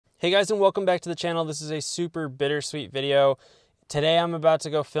Hey guys, and welcome back to the channel. This is a super bittersweet video. Today I'm about to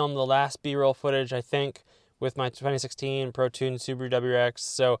go film the last B-roll footage, I think, with my 2016 protuned Subaru WRX.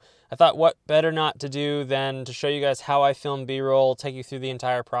 So I thought what better not to do than to show you guys how I film B-roll, take you through the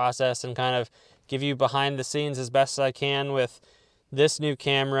entire process, and kind of give you behind the scenes as best as I can with this new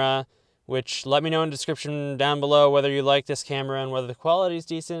camera, which let me know in the description down below whether you like this camera and whether the quality is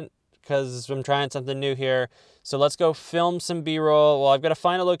decent, because I'm trying something new here. So let's go film some B-roll. Well, I've got to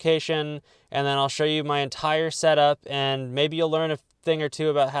find a location, and then I'll show you my entire setup, and maybe you'll learn a thing or two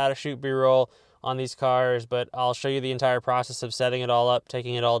about how to shoot B-roll on these cars, but I'll show you the entire process of setting it all up,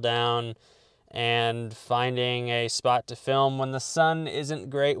 taking it all down, and finding a spot to film when the sun isn't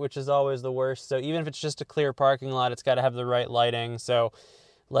great, which is always the worst. So even if it's just a clear parking lot, it's got to have the right lighting. So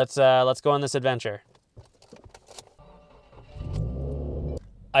let's go on this adventure.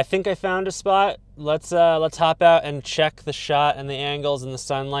 I think I found a spot. Let's hop out and check the shot and the angles and the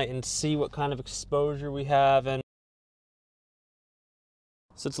sunlight and see what kind of exposure we have. And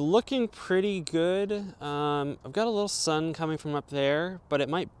so it's looking pretty good. I've got a little sun coming from up there, but it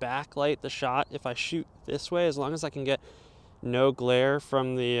might backlight the shot if I shoot this way, as long as I can get no glare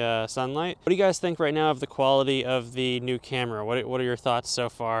from the sunlight. What do you guys think right now of the quality of the new camera? What are your thoughts so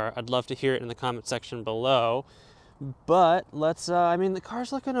far? I'd love to hear it in the comment section below. But let's, I mean, the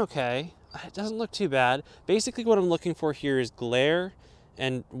car's looking okay. It doesn't look too bad. Basically what I'm looking for here is glare,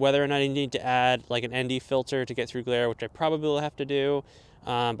 and whether or not I need to add like an ND filter to get through glare, which I probably will have to do.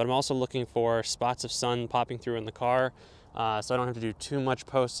 But I'm also looking for spots of sun popping through in the car, so I don't have to do too much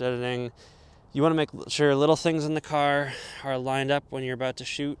post editing. You want to make sure little things in the car are lined up when you're about to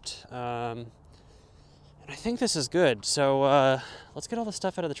shoot. I think this is good, so let's get all the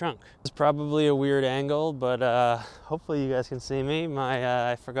stuff out of the trunk. It's probably a weird angle, but hopefully you guys can see me.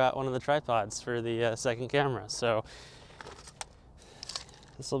 I forgot one of the tripods for the second camera, so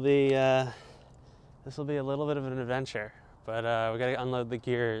this will be a little bit of an adventure. But we gotta unload the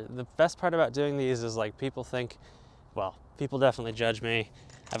gear. The best part about doing these is, like, people think, well, people definitely judge me.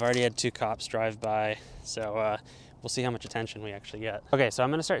 I've already had 2 cops drive by, so we'll see how much attention we actually get. Okay, so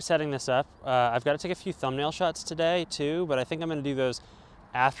I'm gonna start setting this up. I've got to take a few thumbnail shots today too, but I think I'm gonna do those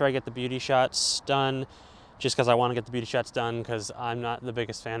after I get the beauty shots done, just because I want to get the beauty shots done, because I'm not the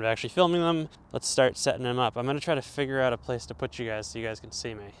biggest fan of actually filming them. Let's start setting them up. I'm gonna try to figure out a place to put you guys so you guys can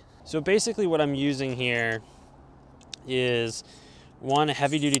see me. So basically what I'm using here is a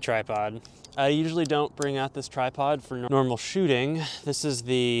heavy-duty tripod. I usually don't bring out this tripod for normal shooting. This is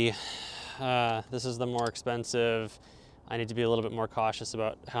the more expensive, I need to be a little bit more cautious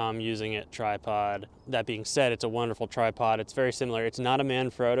about how I'm using it, tripod. That being said, it's a wonderful tripod. It's very similar. It's not a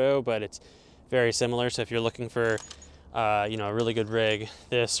Manfrotto, but it's very similar. So if you're looking for you know, a really good rig,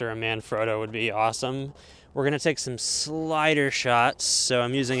 this or a Manfrotto would be awesome. We're gonna take some slider shots. So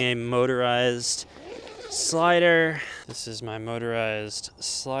I'm using a motorized slider. This is my motorized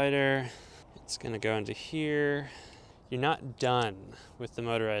slider. It's gonna go into here. You're not done with the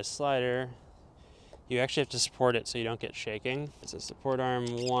motorized slider. You actually have to support it so you don't get shaking. It's a support arm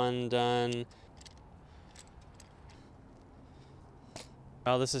 1 done.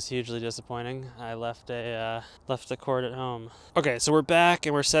 Well, this is hugely disappointing. I left the cord at home. Okay, so we're back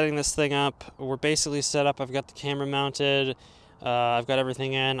and we're setting this thing up. We're basically set up. I've got the camera mounted. I've got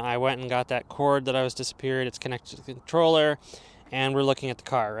everything in. I went and got that cord that I was disappeared. It's connected to the controller, and we're looking at the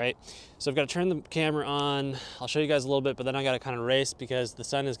car, right? So I've got to turn the camera on. I'll show you guys a little bit, but then I got to kind of race because the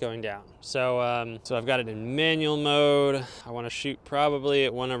sun is going down. So I've got it in manual mode. I want to shoot probably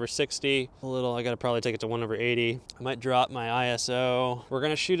at 1/60. I got to probably take it to 1/80. I might drop my ISO. We're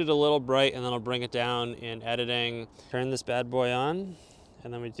gonna shoot it a little bright, and then I'll bring it down in editing. Turn this bad boy on,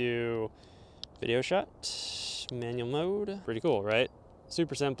 and then we do video shot, manual mode. Pretty cool, right?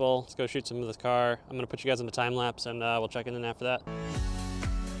 Super simple. Let's go shoot some of this car. I'm gonna put you guys in the time lapse, and we'll check in after that.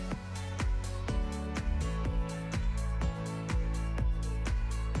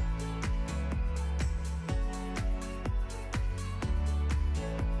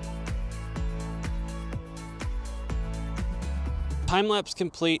 Time lapse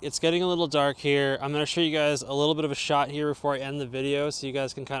complete. It's getting a little dark here. I'm gonna show you guys a little bit of a shot here before I end the video so you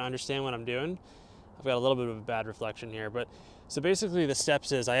guys can kind of understand what I'm doing. I've got a little bit of a bad reflection here, but so basically the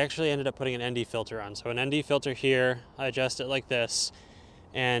steps is I actually ended up putting an ND filter on. So an ND filter here, I adjust it like this,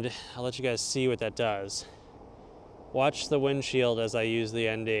 and I'll let you guys see what that does. Watch the windshield as I use the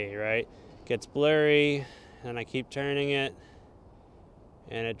ND, right? It gets blurry, and I keep turning it,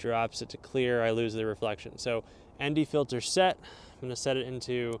 and it drops it to clear. I lose the reflection. So ND filter set. I'm gonna set it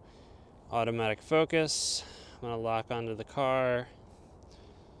into automatic focus. I'm gonna lock onto the car.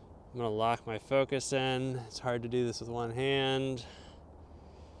 I'm gonna lock my focus in. It's hard to do this with one hand.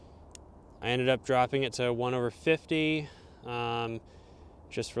 I ended up dropping it to 1/50,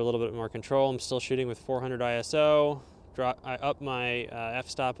 just for a little bit more control. I'm still shooting with 400 ISO. I up my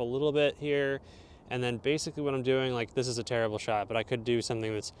f-stop a little bit here, and then basically what I'm doing, like, this is a terrible shot, but I could do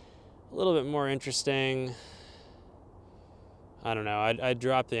something that's a little bit more interesting. I don't know, I'd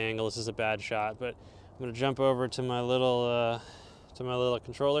drop the angle. This is a bad shot, but I'm gonna jump over to my little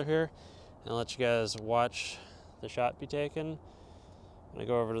controller here and let you guys watch the shot be taken. I'm gonna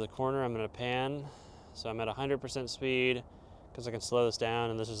go over to the corner, I'm gonna pan. So I'm at 100% speed because I can slow this down,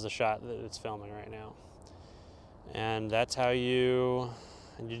 and this is the shot that it's filming right now. And that's how you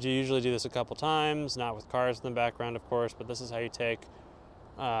usually do this a couple times, not with cars in the background, of course, but this is how you take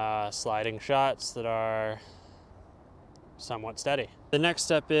sliding shots that are somewhat steady. The next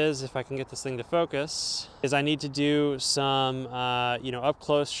step is, if I can get this thing to focus, is I need to do some up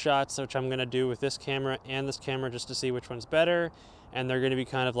close shots, which I'm gonna do with this camera and this camera just to see which one's better. And they're gonna be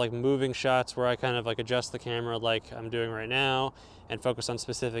kind of like moving shots where I kind of like adjust the camera like I'm doing right now and focus on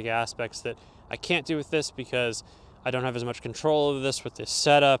specific aspects that I can't do with this because I don't have as much control of this with this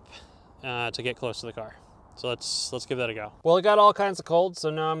setup to get close to the car. So let's give that a go. Well, it got all kinds of cold, so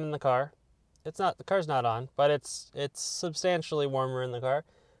now I'm in the car. The car's not on, but it's substantially warmer in the car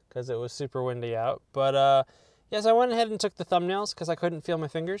because it was super windy out. But yes, I went ahead and took the thumbnails because I couldn't feel my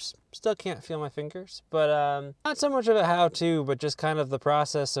fingers. Still can't feel my fingers, but not so much of a how-to, but just kind of the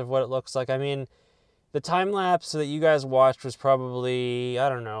process of what it looks like. I mean, the time lapse that you guys watched was probably, I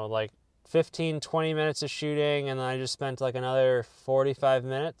don't know, like 15, 20 minutes of shooting, and then I just spent like another 45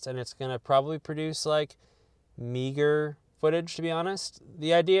 minutes, and it's gonna probably produce like meager footage, to be honest.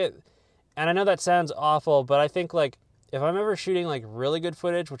 The idea, and I know that sounds awful, but I think like if I'm ever shooting like really good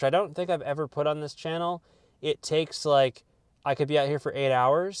footage, which I don't think I've ever put on this channel, it takes like, I could be out here for 8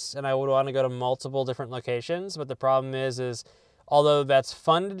 hours and I would want to go to multiple different locations. But the problem is although that's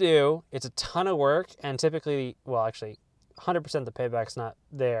fun to do, it's a ton of work, and typically, well, actually 100% the payback's not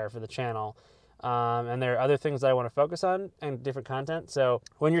there for the channel. And there are other things that I want to focus on and different content. So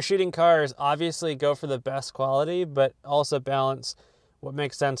when you're shooting cars, obviously go for the best quality, but also balance what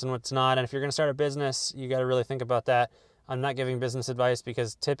makes sense and what's not. And if you're going to start a business, you got to really think about that. I'm not giving business advice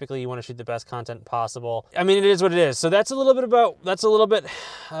because typically you want to shoot the best content possible. I mean, it is what it is. So that's kind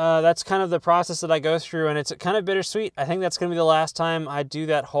of the process that I go through, and it's kind of bittersweet. I think that's going to be the last time I do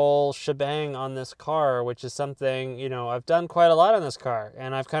that whole shebang on this car, which is something, you know, I've done quite a lot on this car,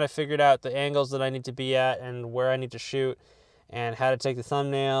 and I've kind of figured out the angles that I need to be at and where I need to shoot and how to take the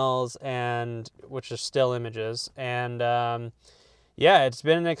thumbnails, and which are still images. And yeah, it's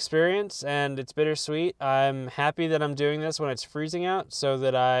been an experience and it's bittersweet. I'm happy that I'm doing this when it's freezing out so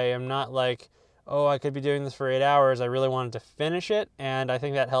that I am not like, oh, I could be doing this for 8 hours. I really wanted to finish it, and I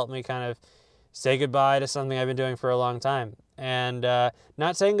think that helped me kind of say goodbye to something I've been doing for a long time. And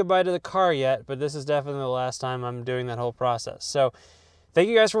not saying goodbye to the car yet, but this is definitely the last time I'm doing that whole process. So thank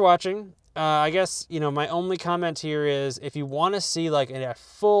you guys for watching. I guess, you know, my only comment here is if you want to see like a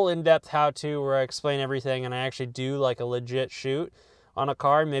full in-depth how-to where I explain everything and I actually do like a legit shoot on a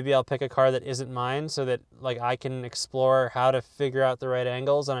car, maybe I'll pick a car that isn't mine so that like I can explore how to figure out the right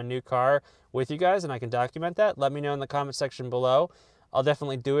angles on a new car with you guys, and I can document that. Let me know in the comment section below. I'll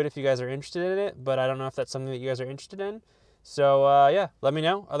definitely do it if you guys are interested in it, but I don't know if that's something that you guys are interested in. So yeah, let me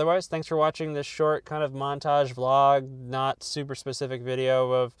know. Otherwise, thanks for watching this short kind of montage vlog, not super specific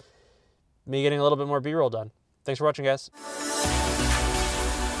video of me getting a little bit more B-roll done. Thanks for watching, guys.